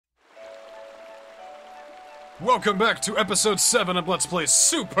Welcome back to episode 7 of Let's Play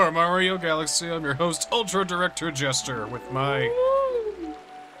Super Mario Galaxy. I'm your host, Ultra Director Jester, with my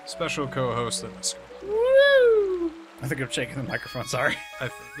special co-host, TheNSCL. Woo! I think I'm shaking the microphone, sorry. I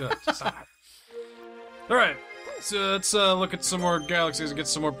think, Alright, so let's look at some more galaxies and get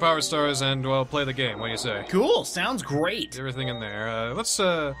some more power stars and, well, play the game. What do you say? Cool, sounds great. Everything in there. Let's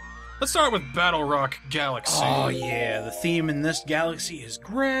start with Battle Rock Galaxy. Oh yeah, the theme in this galaxy is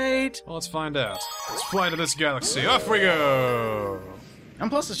great. Well, let's find out. Let's fly to this galaxy. Off we go! And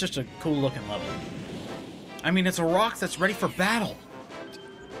plus, it's just a cool looking level. I mean, it's a rock that's ready for battle.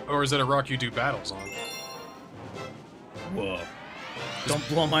 Or is it a rock you do battles on? Whoa. Don't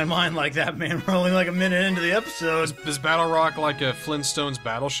blow my mind like that, man. We're only like a minute into the episode. Is Battle Rock like a Flintstones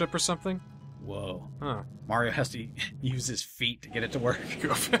battleship or something? Whoa. Huh. Mario has to use his feet to get it to work.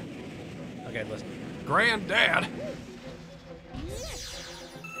 Okay, listen. Granddad!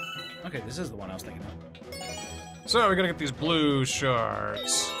 Okay, this is the one I was thinking of. So, we're gonna get these blue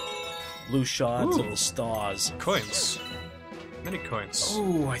shards. Blue shards Ooh. of the stars. Coins. Many coins.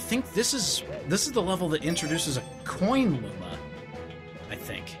 Oh, I think this is the level that introduces a coin luma. I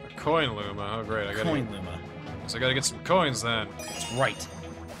think. A coin luma. Oh, great. Coin luma. So I gotta get some coins then. That's right.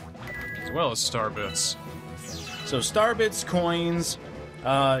 As well as star bits. So star bits, coins.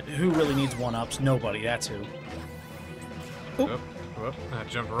 Who really needs one-ups? Nobody. That's who. Whoop, whoop. I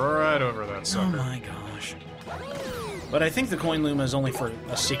jumped right over that Oh sucker. my gosh. But I think the coin luma is only for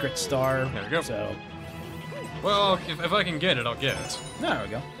a secret star. There we go. So Well, if I can get it, I'll get it. there we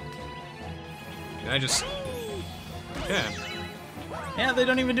go. I just can. Yeah, they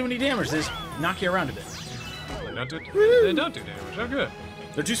don't even do any damage. They just knock you around a bit. They don't do damage. Oh, good.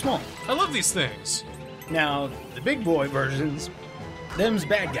 They're too small. I love these things. Now, the big boy versions, them's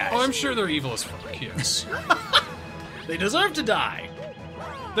bad guys. Oh, I'm sure they're evil as fuck, yes. They deserve to die.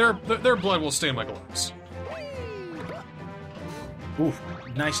 Their blood will stain my gloves. Ooh,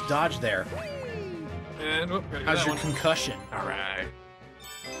 nice dodge there. And, gotta get How's that your one. concussion? Alright.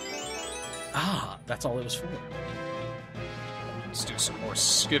 Ah, that's all it was for. Let's do some more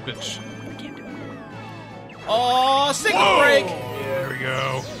skippage. Oh, signal break! There we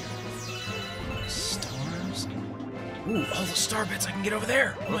go. Stars. Ooh, all the star bits I can get over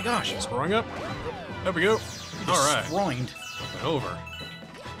there. Oh my gosh. Sprung up. There we go. Alright. Destroyed. Over.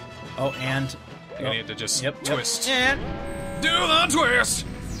 Oh, and... You need to just Yep. twist. And... Do the twist!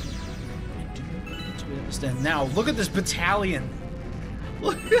 Twist. And now, look at this battalion.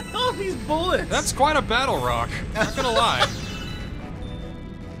 Look at all these bullets. That's quite a battle rock. Not gonna lie.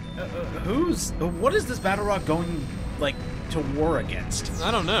 What is this battle rock going, like, to war against? I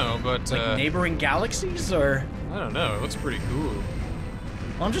don't know, but Like neighboring galaxies, or? I don't know. It looks pretty cool.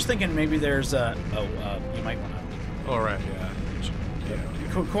 Well, I'm just thinking maybe there's a. You might want to. All right, yeah.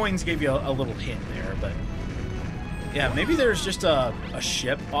 Coins gave you a little hint there, but yeah, maybe there's just a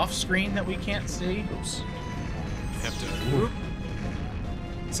ship off screen that we can't see. Oops. Have to. Whoop.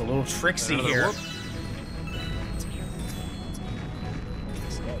 It's a little tricksy Another here. whoop.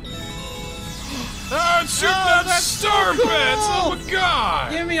 Oh, shoot that that's star so bits! cool! Oh my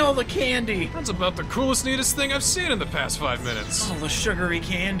god! Give me all the candy. That's about the coolest, neatest thing I've seen in the past 5 minutes. All the sugary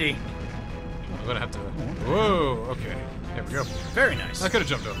candy. I'm gonna have to. Whoa. Okay. There we go. Very nice. I could have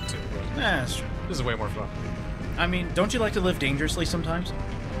jumped over too, but That's true. this is way more fun. I mean, don't you like to live dangerously sometimes?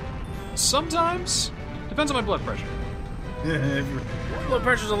 Sometimes depends on my blood pressure. If your blood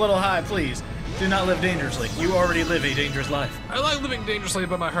pressure's a little high, please do not live dangerously. You already live a dangerous life. I like living dangerously,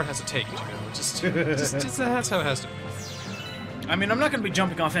 but my heart has to take it, you know. Just that's how it has to be. I mean, I'm not going to be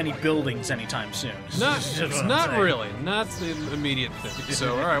jumping off any buildings anytime soon. Not really. Not the immediate thing.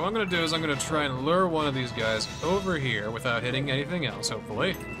 So, alright, what I'm going to do is I'm going to try and lure one of these guys over here without hitting anything else,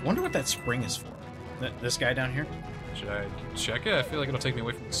 hopefully. Wonder what that spring is for. This guy down here? Should I check it? I feel like it'll take me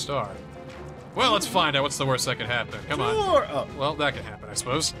away from the star. Well, let's find out what's the worst that could happen. Come on. Sure. Oh. Well, that can happen, I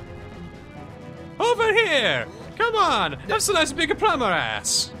suppose. Over here! Come on! Have some nice big plumber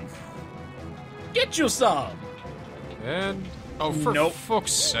ass! Get you some! And... Oh, for Nope.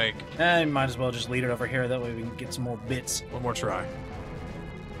 fuck's sake. Might as well just lead it over here. That way we can get some more bits. One more try.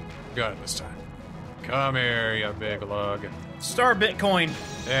 Got it this time. Come here, you big lug. Star Bitcoin.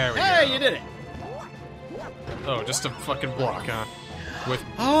 There we go. Hey, you did it. Oh, just a fucking block, huh? With...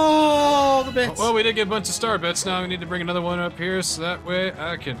 Oh, the bits. Well, we did get a bunch of star bits. Now we need to bring another one up here so that way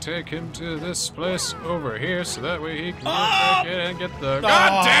I can take him to this place over here so that way he can get back in and get the...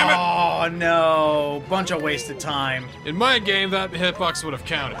 God damn it! Oh, no. Bunch of wasted time. In my game, that hitbox would have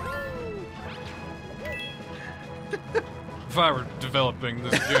counted. If I were developing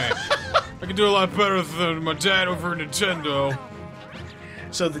this game. I could do a lot better than my dad over at Nintendo.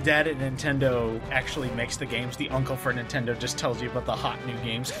 So the dad at Nintendo actually makes the games. The uncle for Nintendo just tells you about the hot new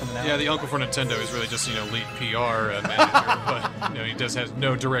games coming out. Yeah, the uncle for Nintendo is really just, lead PR manager, but, he does have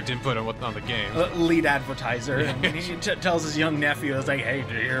no direct input on the game. Lead advertiser. And he tells his young nephew, it's like, hey,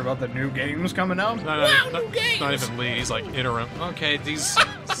 did you hear about the new games coming out? New games! Not even lead, he's like interim. Okay, these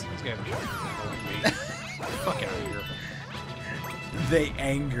guys are fuck out of here. They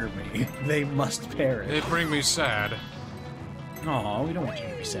anger me. They must perish. They bring me sad. Aw, we don't want you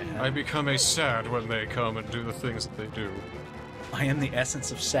to be sad. I become a sad when they come and do the things that they do. I am the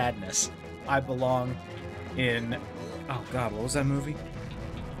essence of sadness. I belong in... Oh, God, what was that movie?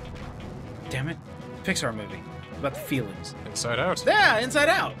 Damn it. Pixar movie. About the feelings. Inside Out. Yeah, Inside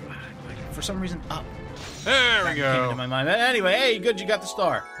Out. For some reason, Up. There we Came go. into my mind. Anyway, hey, good, you got the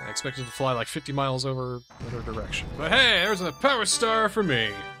star. I expected to fly like 50 miles over the other direction. But hey, there's a power star for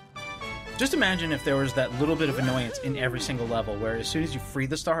me. Just imagine if there was that little bit of annoyance in every single level, where as soon as you free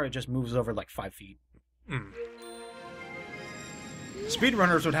the star, it just moves over like 5 feet.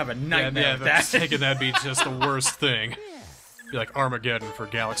 Speedrunners would have a nightmare with that. Thinking that'd be just the worst thing. Be like Armageddon for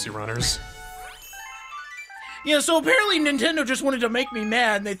Galaxy Runners. Yeah, so apparently Nintendo just wanted to make me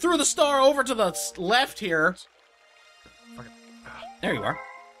mad, and they threw the star over to the left here. There you are.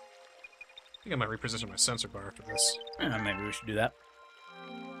 I think I might reposition my sensor bar after this. Maybe we should do that.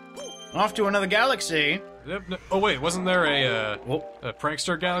 Off to another galaxy. Oh wait, wasn't there a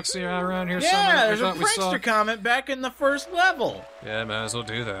prankster galaxy around here somewhere? Yeah, there's a prankster comet back in the first level. Yeah, might as well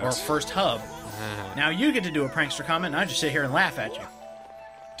do that. Or first hub. Now you get to do a prankster comet, and I just sit here and laugh at you.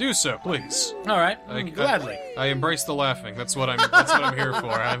 Do so, please. All right, gladly. I embrace the laughing. That's what I'm here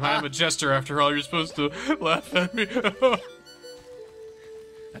for. I'm a jester after all. You're supposed to laugh at me.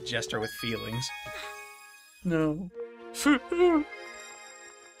 A jester with feelings. No.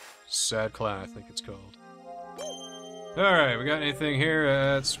 Sad clown, I think it's called. Alright, we got anything here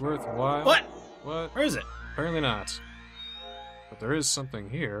that's worthwhile? What? What? Where is it? Apparently not. But there is something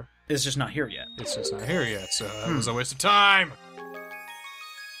here. It's just not here yet. It's just not here yet, so that was a waste of time!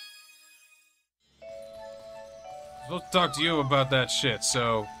 I'm supposed to talk to you about that shit,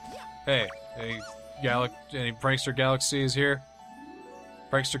 so... Hey, any prankster galaxies here?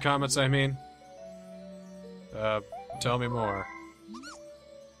 Prankster comets, I mean? Tell me more.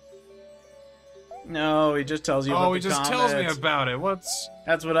 No, he just tells you about the comets. Oh, he just tells me about it. What's...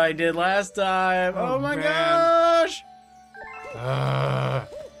 That's what I did last time. Oh my man. gosh!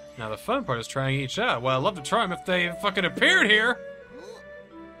 Now the fun part is trying each out. Well, I'd love to try them if they fucking appeared here.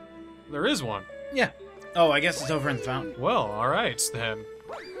 There is one. Yeah. Oh, I guess it's over in the fountain. Well, alright, then.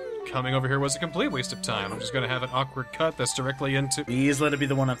 Coming over here was a complete waste of time. I'm just gonna have an awkward cut that's directly into... Please let it be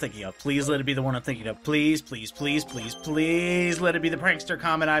the one I'm thinking of. Please let it be the one I'm thinking of. Please, please, please, please, please let it be the prankster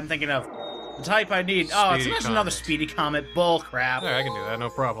comet I'm thinking of. The type I need. Oh, it's just another speedy comet. Bull crap. Yeah, I can do that, no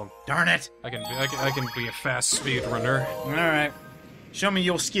problem. Darn it. I can be a fast speedrunner. Alright. Show me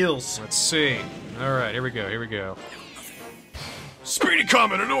your skills. Let's see. Alright, here we go. Speedy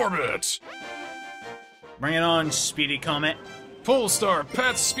comet in orbit! Bring it on, speedy comet. Polestar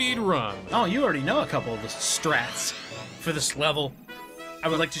Pet Speed Run. Oh, you already know a couple of the strats for this level. I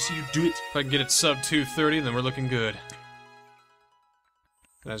would like to see you do it. If I can get it sub 230, then we're looking good.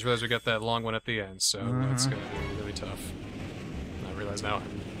 And I just realized we got that long one at the end, so that's gonna be really tough. I realize now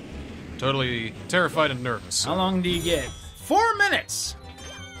I'm totally terrified and nervous. How long do you get? 4 minutes!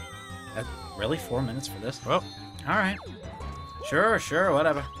 Really? 4 minutes for this? Well. Alright. Sure,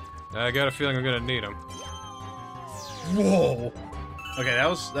 whatever. I got a feeling I'm gonna need them. Whoa! Okay, that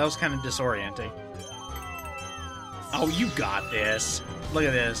was kind of disorienting. Oh, you got this. Look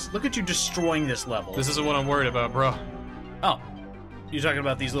at this. Look at you destroying this level. This isn't what I'm worried about, bro. Oh. You're talking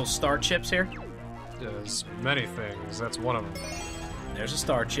about these little star chips here? There's many things. That's one of them. There's a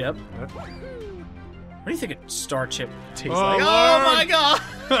star chip. What? What do you think a star chip tastes Oh, like? Lord. Oh my god!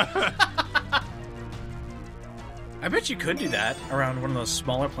 I bet you could do that around one of those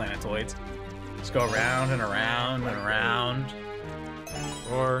smaller planetoids. Just go around and around and around.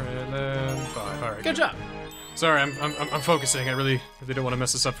 4 and then 5. All right. Good job. Sorry, I'm focusing. I really don't want to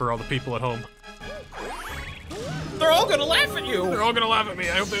mess this up for all the people at home. They're all gonna laugh at you. They're all gonna laugh at me.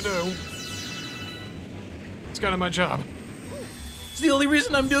 I hope they do. It's kind of my job. It's the only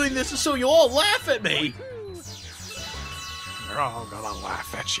reason I'm doing this is so you all laugh at me. They're all gonna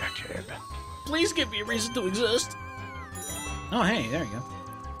laugh at you, kid. Please give me a reason to exist. Oh, hey, there you go.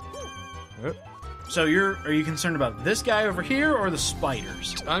 Yep. So are you concerned about this guy over here or the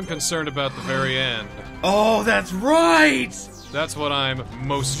spiders? I'm concerned about the very end. Oh, that's right! That's what I'm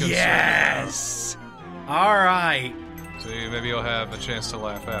most concerned Yes! Alright. about. See, maybe you'll have a chance to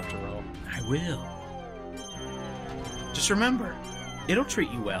laugh after all. I will. Just remember, It'll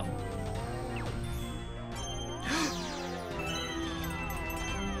treat you well.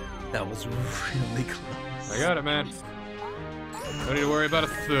 That was really close. I got it, man. No need to worry about a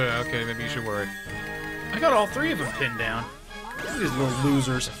okay, maybe you should worry. I got all 3 of them pinned down. These little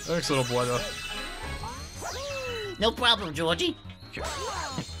losers. Thanks, little boy, though. No problem, Georgie.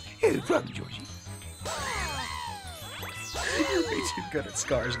 No problem, Georgie. You're way too good at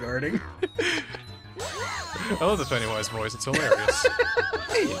scars guarding. I love the Pennywise voice, it's hilarious.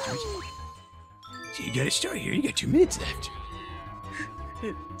 Hey, Georgie. So you got a star here, you got 2 minutes left.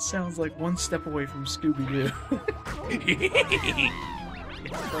 It sounds like one step away from Scooby-Doo.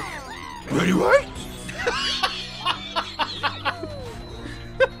 What do you want?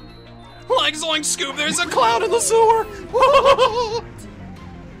 Like Zoink Scoop, there's a cloud in the sewer!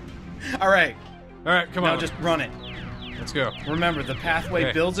 Alright, Alright, come now on. just run it. Let's go. Remember, the pathway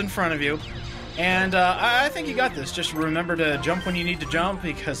Okay. builds in front of you. And I think you got this. Just remember to jump when you need to jump,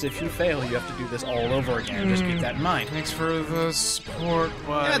 because if you fail, you have to do this all over again. Just keep that in mind. Thanks for the support,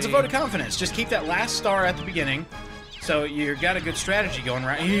 buddy. Yeah, it's a vote of confidence. Just keep that last star at the beginning. So you got a good strategy going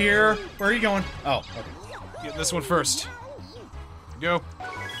right here. Where are you going? Oh, okay. Get this one first. Go.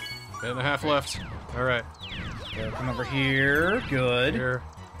 Minute and a half left. Alright. Come over here. Good. Here.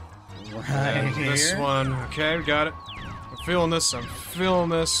 Right And here. this one. Okay, got it. I'm feeling this. I'm feeling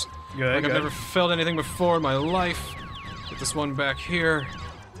this. Good, Like good. I've never felt anything before in my life. Get this one back here.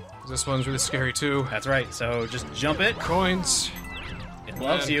 This one's really scary too. That's right. So just jump it. Coins. It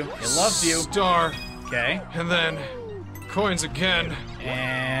loves and you. It loves you. Star. Okay. And then coins again.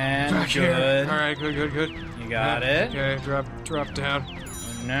 And Back here. good. Alright, good. You got it. Okay, drop down.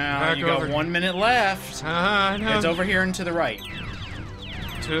 And now Back you got over. 1 minute left. No. It's over here and to the right.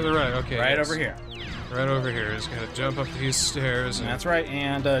 To the right, okay. Right yes. over here. Right over here. Just gotta jump up these stairs. And And that's right.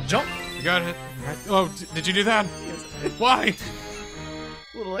 And jump. you got it. Oh, did you do that? Why?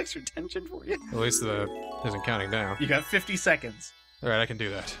 A little extra tension for you. At least the isn't counting down. You got 50 seconds. Alright, I can do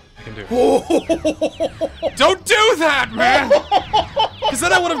that. I can do it. Don't do that, man! Because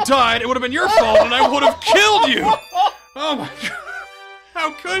then I would have died, it would have been your fault, and I would have killed you! Oh my god.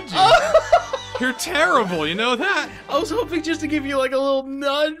 How could you? You're terrible, you know that? I was hoping just to give you like a little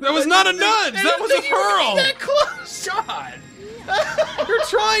nudge. That was not a nudge! That was a hurl! That close, John. You're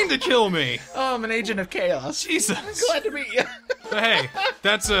trying to kill me! Oh, I'm an agent of chaos. Jesus! Glad to meet you. But hey,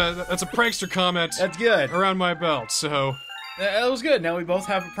 that's a prankster comment That's good. around my belt, so... That was good. Now we both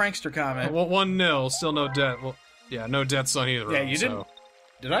have a prankster comment. Well, 1-0, still no death. Well, yeah, no deaths on either of Yeah, them, you so... didn't.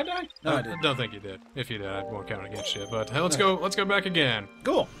 Did I die? No, I didn't. don't think you did. If you did, I won't count against you. But hey, let's go back again.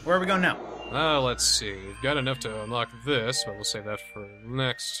 Cool. Where are we going now? Let's see. We've got enough to unlock this, but we'll save that for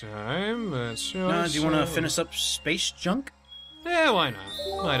next time. Let's Do you want to just- finish up space junk? Yeah, why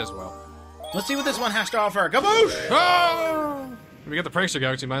not? Might as well. Let's see what this one has to offer. Kaboosh! Oh! We got the prankster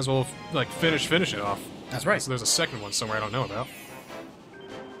galaxy. Might as well like finish it off. That's right. So there's a second one somewhere I don't know about.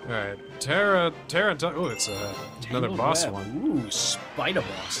 All right, Terra. Oh, it's another Tangled boss web. one. Ooh, spider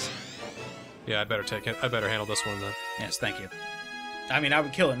boss. Yeah, I'd better take it. I better handle this one then. Yes, thank you. I mean, I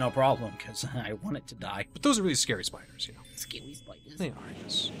would kill it, no problem, because I want it to die. But those are really scary spiders, you know. Scary spiders. They are.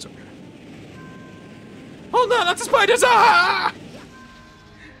 It's okay. Oh no, not the spiders! Ah!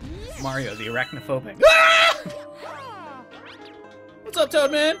 Mario, the arachnophobic. What's up,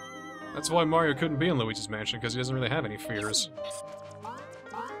 Toadman? That's why Mario couldn't be in Luigi's Mansion, because he doesn't really have any fears.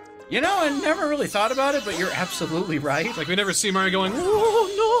 You know, I never really thought about it, but you're absolutely right. Like, we never see Mario going,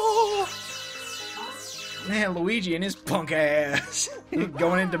 oh Man, Luigi and his punk ass.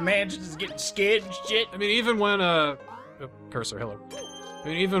 Going into mansions, getting scared and shit. no! I mean, even when, cursor, hello. I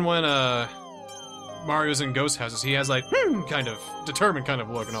mean, even when, Mario's in ghost houses, he has, like, kind of, determined kind of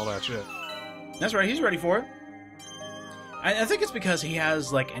look and all that shit. That's right, he's ready for it. I think it's because he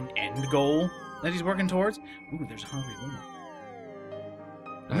has, like, an end goal that he's working towards. Ooh, there's a hungry woman.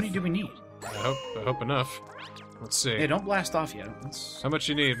 How many do we need? I hope enough. Let's see. Hey, don't blast off yet. Let's... How much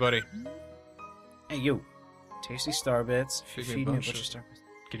you need, buddy? Hey, you. Tasty star bits. Feed me a Feed me a bunch bunch of- of star bits.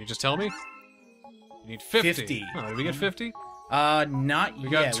 Can you just tell me? You need 50. 50. Oh, did we get 50? Not We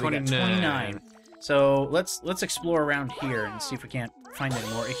got yet. 29. We got 29. So let's explore around here and see if we can't find any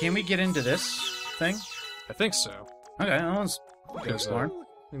more. Can we get into this thing? I think so. Okay, that one's good There's a, I exploring.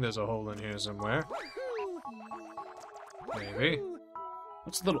 think there's a hole in here somewhere. Maybe.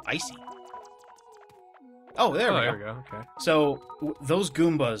 What's a little icy? Oh, there we There go. we go. Okay. So those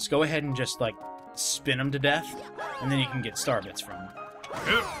Goombas, go ahead and just like spin them to death, and then you can get star bits from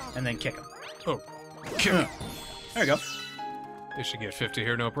them, and then kick them. Oh. There you go. You should get 50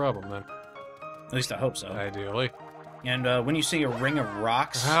 here, no problem then. At least I hope so. Ideally. And when you see a ring of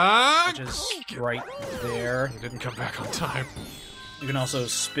rocks, Ah! which is right there, It didn't come back on time. You can also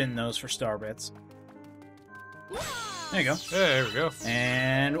spin those for star bits. There you go. There we go.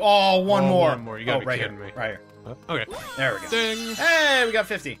 And one more. One more. You gotta be right kidding here. me. Right here. Okay. There we go. Ding. Hey, we got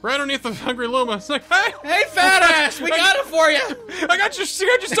 50. Right underneath the hungry Luma. It's like, hey, Hey, fat ass, we got it for you. I got your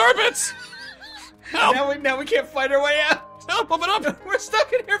star bits. Help! Now we can't find our way out. Help! Open up! We're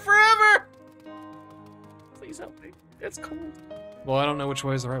stuck in here forever. Please help me. It's cold. Well, I don't know which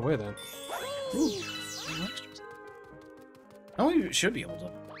way is the right way then. Ooh. Oh, we should be able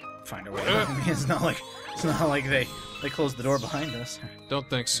to find our way out. I mean, it's not like they closed the door behind us. Don't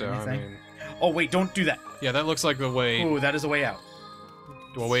think so. Anything? I mean, Oh wait, don't do that. yeah, that looks like the way. Ooh, that is a way out.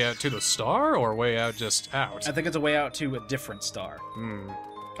 Well, way out to the star, or way out just out? I think it's a way out to a different star. Hmm.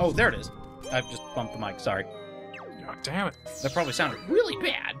 Oh, there it is. I've just bumped the mic. Sorry. God damn it! That probably sounded really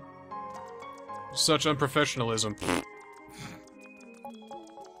bad. Such unprofessionalism.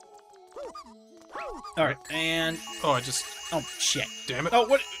 All right, and Oh, I just. oh shit. Damn it! Oh,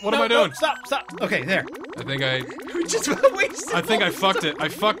 what? What no, am I no, doing? stop! Okay, there. I think I. We just wasted. I think I fucked it. I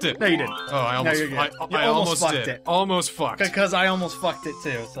fucked it. No, you didn't. Oh, I almost. you're good. You I almost almost fucked did. it. Almost fucked. Because I almost fucked it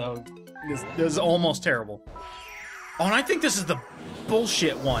too. So this is almost terrible. Oh, and I think this is the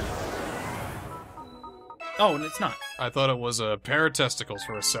bullshit one. Oh, and it's not. I thought it was a pair of testicles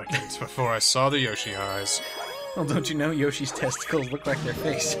for a second before I saw the Yoshi eyes. Well, don't you know Yoshi's testicles look like their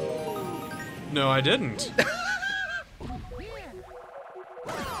face? No, I didn't.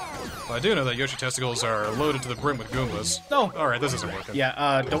 Well, I do know that Yoshi testicles are loaded to the brim with Goombas. No. Alright, this isn't working.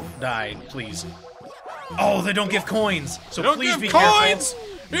 Yeah, don't die, please. Oh, they don't give coins, so They don't please give be coins!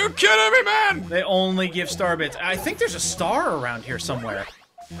 careful. You kidding me, man? They only give star bits. I think there's a star around here somewhere.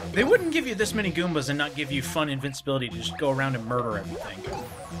 They wouldn't give you this many Goombas and not give you fun invincibility to just go around and murder everything.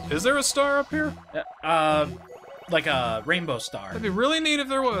 Is there a star up here? Like a rainbow star. It'd be really neat if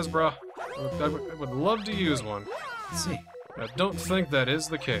there was, bro. I would love to use one. Let's see. I don't think that is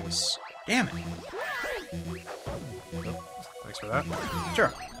the case. Damn it. Thanks for that.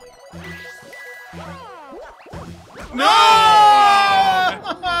 Sure. No!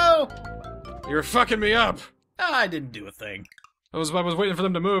 Oh! You're fucking me up. I didn't do a thing. I was waiting for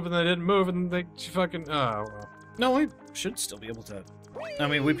them to move, and they didn't move, and they fucking. Oh, well. No, we should still be able to. I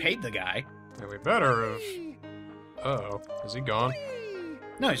mean, we paid the guy. Yeah, we better have. Uh-oh. Is he gone?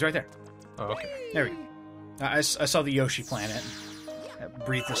 No, he's right there. Oh, okay. There we go. I saw the Yoshi planet.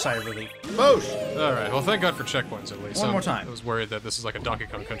 Breathed a sigh of relief. Boosh! Alright, well, thank God for checkpoints, at least. One more time. I was worried that this is like a Donkey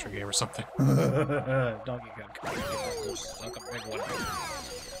Kong Country game or something. Donkey Kong.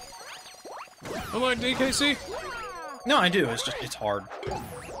 Hello, DKC? No, I do. It's just, it's hard.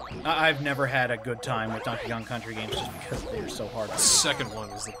 I've never had a good time with Donkey Kong Country games just because they're so hard. The second one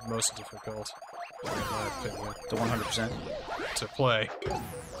is the most difficult, in my opinion, To 100%. to play.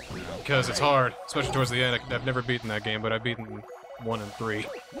 Because it's hard, especially towards the end. I've never beaten that game, but I've beaten 1 and 3.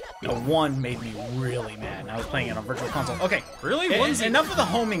 The 1 made me really mad. I was playing it on Virtual Console. Okay. Really? Enough of the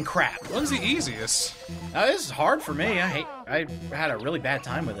homing crap. One's the easiest. This is hard for me. I had a really bad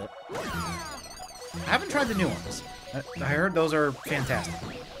time with it. I haven't tried the new ones. I heard those are fantastic.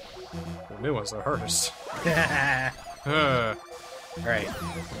 The new one's the hardest. Right.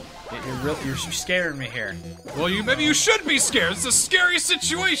 You're scaring me here. Well, maybe you should be scared. It's a scary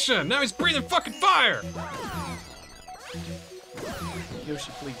situation. Now he's breathing fucking fire.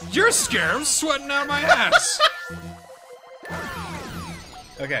 Yoshi, please. You're scared. I'm sweating out my ass.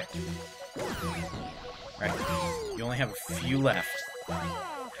 Okay. Right. You only have a few left.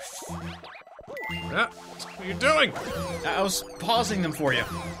 Yeah. What are you doing? I was pausing them for you.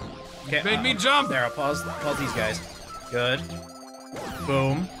 Okay, Made me jump. There, I'll pause these guys. Good.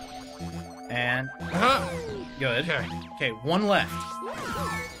 Boom. And good. Okay. Okay, one left.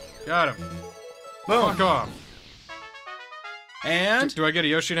 Got him. Boom. Fuck off. And Do I get a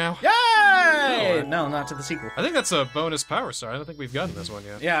Yoshi now? yay! No, not to the sequel. I think that's a bonus power star. I don't think we've gotten this one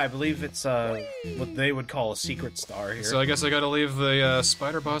yet. Yeah, I believe it's what they would call a secret star here. So I guess I gotta leave the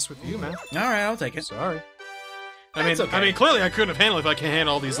spider boss with you, man. All right, I'll take it. Sorry. That's okay. I mean, clearly I couldn't have handled it if I can't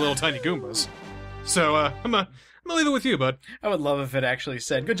handle all these little tiny Goombas. So I'm gonna leave it with you, bud. I would love if it actually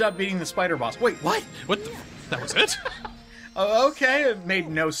said, "Good job beating the spider boss." Wait, what? What? That was it? Oh, okay, it made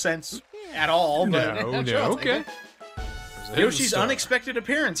no sense at all. But No, I'll no, take okay. it. There's a hidden Yoshi's star. unexpected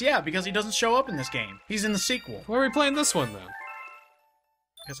appearance, yeah, because he doesn't show up in this game. He's in the sequel. Why are we playing this one then?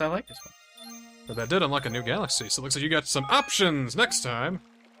 Because I like this one. But that did unlock a new galaxy, so it looks like you got some options next time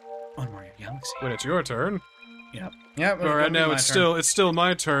On Mario Galaxy. when it's your turn. Yep. Yep. All right, now it's still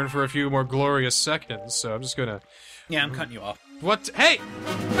my turn for a few more glorious seconds. So I'm just gonna. Yeah, I'm cutting you off. What? Hey!